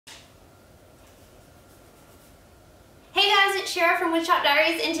it's Shara from Woodshop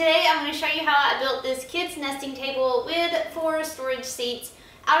Diaries, and today I'm going to show you how I built this kids nesting table with 4 storage seats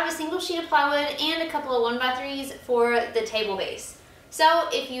out of a single sheet of plywood and a couple of 1x3s for the table base. So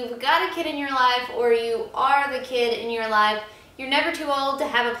if you've got a kid in your life or you are the kid in your life, you're never too old to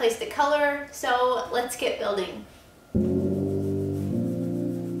have a place to color, so let's get building.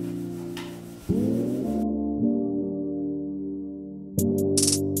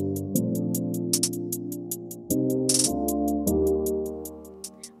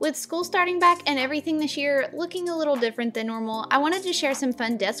 With school starting back and everything this year looking a little different than normal, I wanted to share some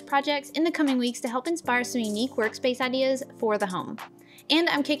fun desk projects in the coming weeks to help inspire some unique workspace ideas for the home. And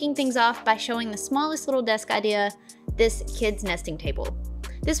I'm kicking things off by showing the smallest little desk idea, this kids nesting table.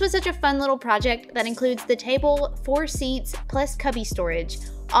 This was such a fun little project that includes the table, 4 seats, plus cubby storage,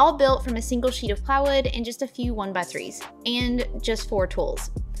 all built from a single sheet of plywood and just a few 1x3s, and just 4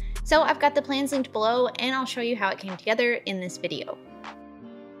 tools. So I've got the plans linked below and I'll show you how it came together in this video.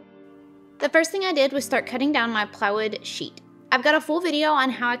 The first thing I did was start cutting down my plywood sheet. I've got a full video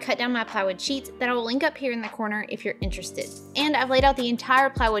on how I cut down my plywood sheets that I will link up here in the corner if you're interested. And I've laid out the entire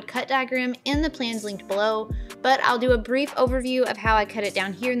plywood cut diagram in the plans linked below, but I'll do a brief overview of how I cut it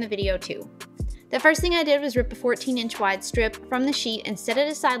down here in the video too. The first thing I did was rip a 14-inch wide strip from the sheet and set it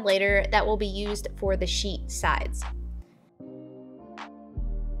aside later that will be used for the sheet sides.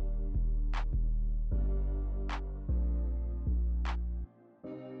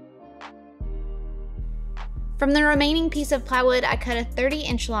 From the remaining piece of plywood, I cut a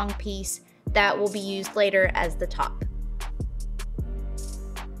 30-inch long piece that will be used later as the top.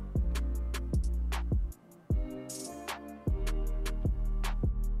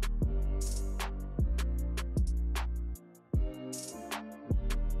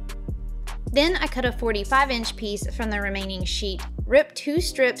 Then I cut a 45-inch piece from the remaining sheet, ripped 2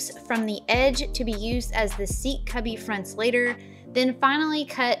 strips from the edge to be used as the seat cubby fronts later, then finally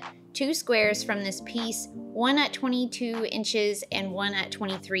cut 2 squares from this piece, one at 22 inches and one at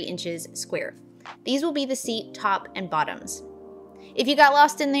 23 inches square. These will be the seat top and bottoms. If you got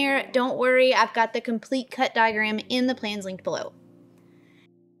lost in there, don't worry, I've got the complete cut diagram in the plans linked below.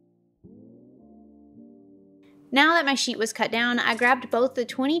 Now that my sheet was cut down, I grabbed both the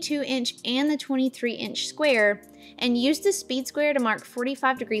 22-inch and the 23-inch square and used the speed square to mark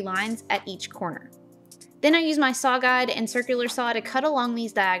 45-degree lines at each corner. Then I used my saw guide and circular saw to cut along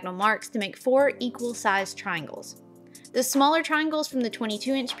these diagonal marks to make 4 equal-sized triangles. The smaller triangles from the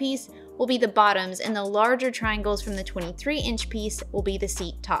 22-inch piece will be the bottoms, and the larger triangles from the 23-inch piece will be the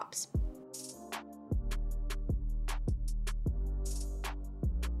seat tops.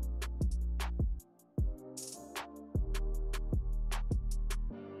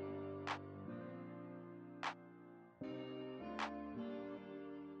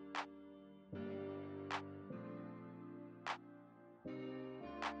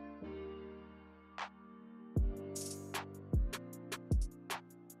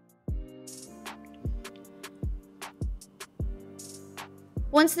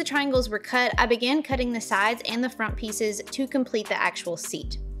 Once the triangles were cut, I began cutting the sides and the front pieces to complete the actual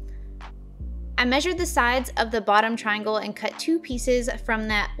seat. I measured the sides of the bottom triangle and cut 2 pieces from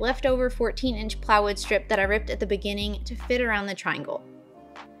that leftover 14-inch plywood strip that I ripped at the beginning to fit around the triangle.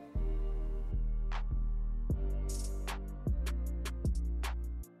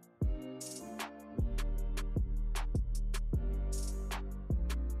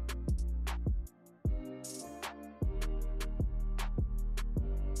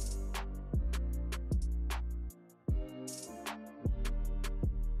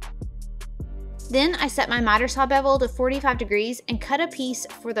 Then I set my miter saw bevel to 45 degrees and cut a piece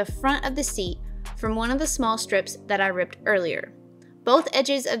for the front of the seat from one of the small strips that I ripped earlier. Both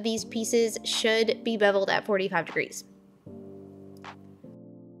edges of these pieces should be beveled at 45 degrees.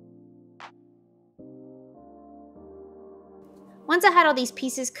 Once I had all these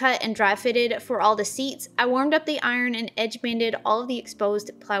pieces cut and dry fitted for all the seats, I warmed up the iron and edge banded all of the exposed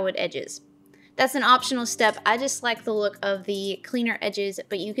plywood edges. That's an optional step. I just like the look of the cleaner edges,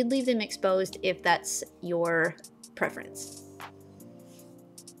 but you could leave them exposed if that's your preference.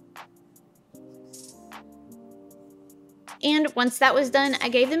 And once that was done, I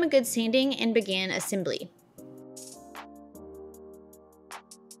gave them a good sanding and began assembly.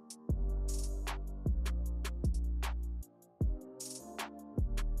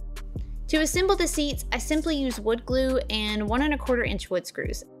 To assemble the seats, I simply used wood glue and 1 1/4 inch wood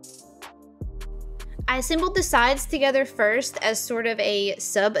screws. I assembled the sides together first as sort of a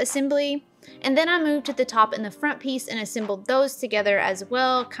sub-assembly, and then I moved to the top and the front piece and assembled those together as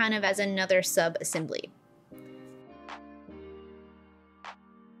well, kind of as another sub-assembly.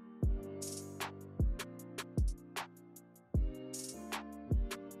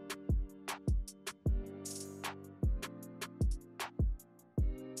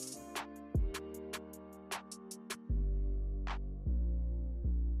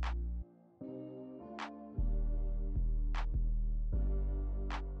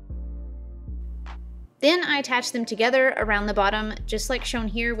 Then I attached them together around the bottom, just like shown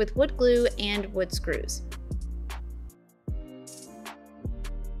here with wood glue and wood screws.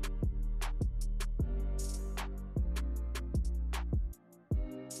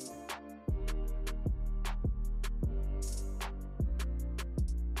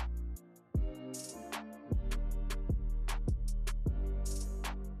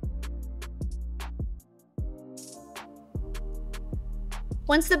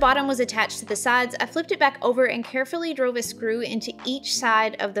 Once the bottom was attached to the sides, I flipped it back over and carefully drove a screw into each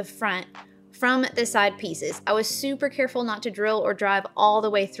side of the front from the side pieces. I was super careful not to drill or drive all the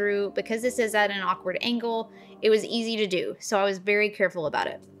way through because this is at an awkward angle. It was easy to do, so I was very careful about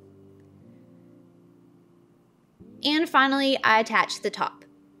it. And finally, I attached the top.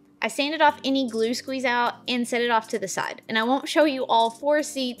 I sanded off any glue squeeze out and set it off to the side. And I won't show you all 4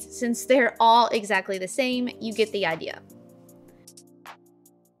 seats since they're all exactly the same. You get the idea.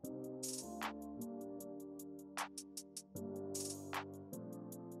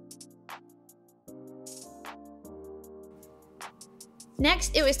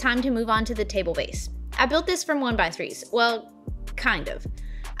 Next, it was time to move on to the table base. I built this from 1x3s, well, kind of.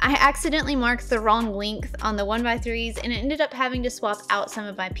 I accidentally marked the wrong length on the 1x3s and ended up having to swap out some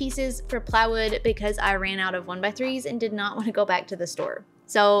of my pieces for plywood because I ran out of 1x3s and did not want to go back to the store.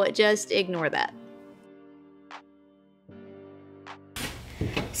 So just ignore that.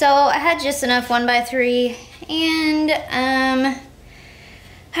 So I had just enough 1x3 and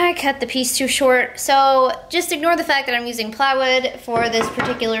I cut the piece too short, so just ignore the fact that I'm using plywood for this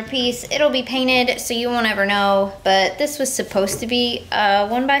particular piece. It'll be painted, so you won't ever know, but this was supposed to be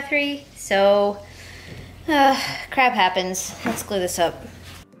 1x3, so crap happens. Let's glue this up.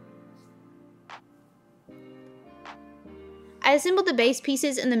 I assembled the base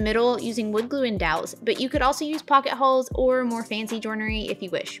pieces in the middle using wood glue and dowels, but you could also use pocket holes or more fancy joinery if you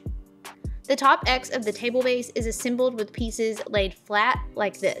wish. The top X of the table base is assembled with pieces laid flat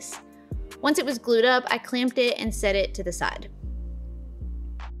like this. Once it was glued up, I clamped it and set it to the side.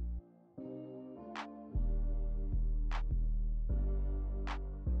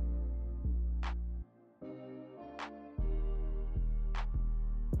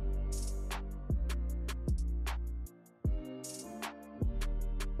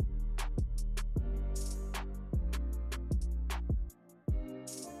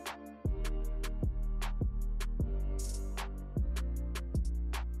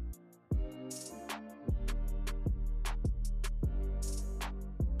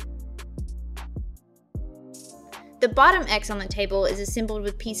 The bottom X on the table is assembled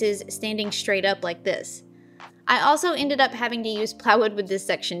with pieces standing straight up like this. I also ended up having to use plywood with this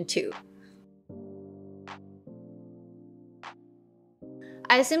section too.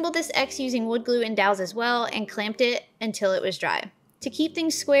 I assembled this X using wood glue and dowels as well and clamped it until it was dry. To keep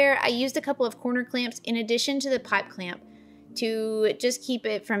things square, I used a couple of corner clamps in addition to the pipe clamp to just keep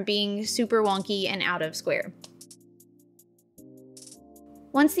it from being super wonky and out of square.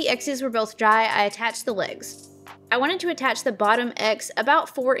 Once the X's were both dry, I attached the legs. I wanted to attach the bottom X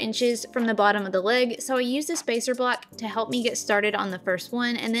about 4 inches from the bottom of the leg, so I used a spacer block to help me get started on the first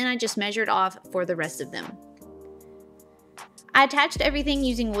one, and then I just measured off for the rest of them. I attached everything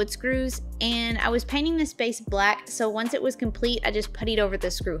using wood screws, and I was painting the space black, so once it was complete, I just puttied over the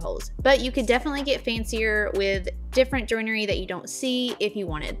screw holes. But you could definitely get fancier with different joinery that you don't see if you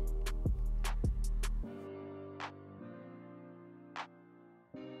wanted.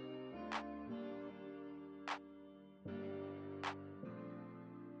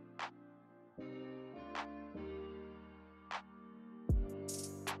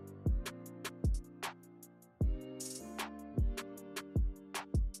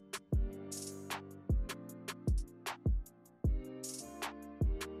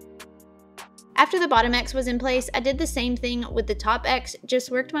 After the bottom X was in place, I did the same thing with the top X,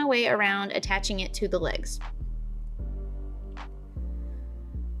 just worked my way around attaching it to the legs.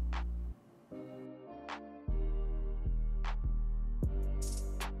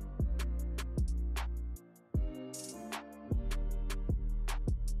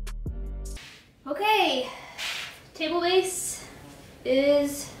 Okay, table base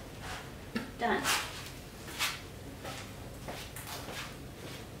is done.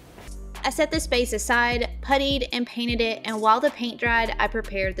 I set the space aside, puttied and painted it, and while the paint dried, I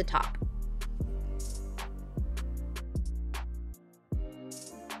prepared the top.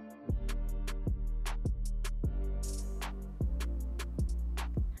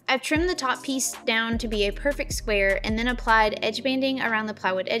 I've trimmed the top piece down to be a perfect square and then applied edge banding around the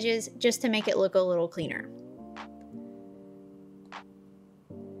plywood edges just to make it look a little cleaner.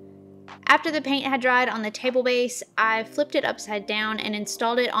 After the paint had dried on the table base, I flipped it upside down and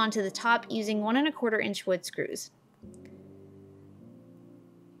installed it onto the top using 1 1/4 inch wood screws.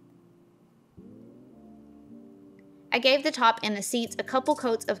 I gave the top and the seats a couple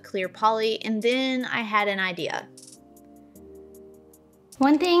coats of clear poly, and then I had an idea.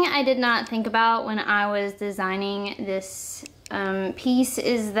 One thing I did not think about when I was designing this piece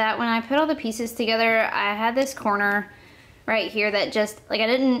is that when I put all the pieces together, I had this corner right here that just, like, I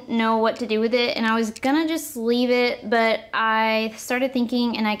didn't know what to do with it, and I was gonna just leave it, but I started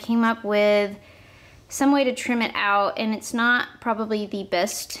thinking and I came up with some way to trim it out, and it's not probably the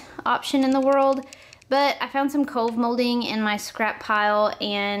best option in the world, but I found some cove molding in my scrap pile,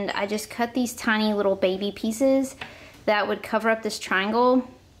 and I just cut these tiny little baby pieces that would cover up this triangle,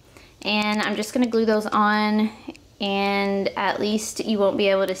 and I'm just gonna glue those on, and at least you won't be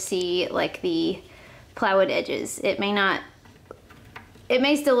able to see like the plywood edges. It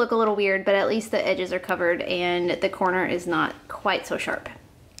may still look a little weird, but at least the edges are covered and the corner is not quite so sharp.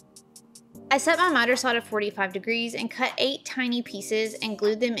 I set my miter saw to 45 degrees and cut 8 tiny pieces and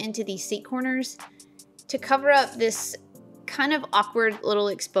glued them into these seat corners to cover up this kind of awkward little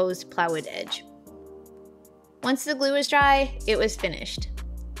exposed plywood edge. Once the glue was dry, it was finished.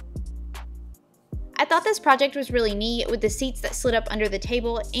 I thought this project was really neat with the seats that slid up under the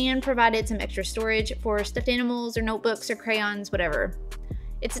table and provided some extra storage for stuffed animals or notebooks or crayons, whatever.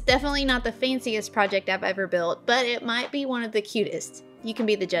 It's definitely not the fanciest project I've ever built, but it might be one of the cutest. You can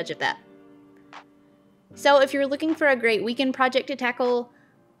be the judge of that. So if you're looking for a great weekend project to tackle,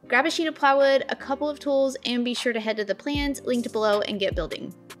 grab a sheet of plywood, a couple of tools, and be sure to head to the plans linked below and get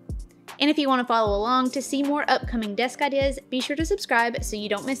building. And if you want to follow along to see more upcoming desk ideas, be sure to subscribe so you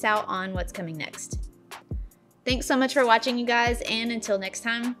don't miss out on what's coming next. Thanks so much for watching, you guys, and until next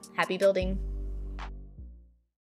time, happy building.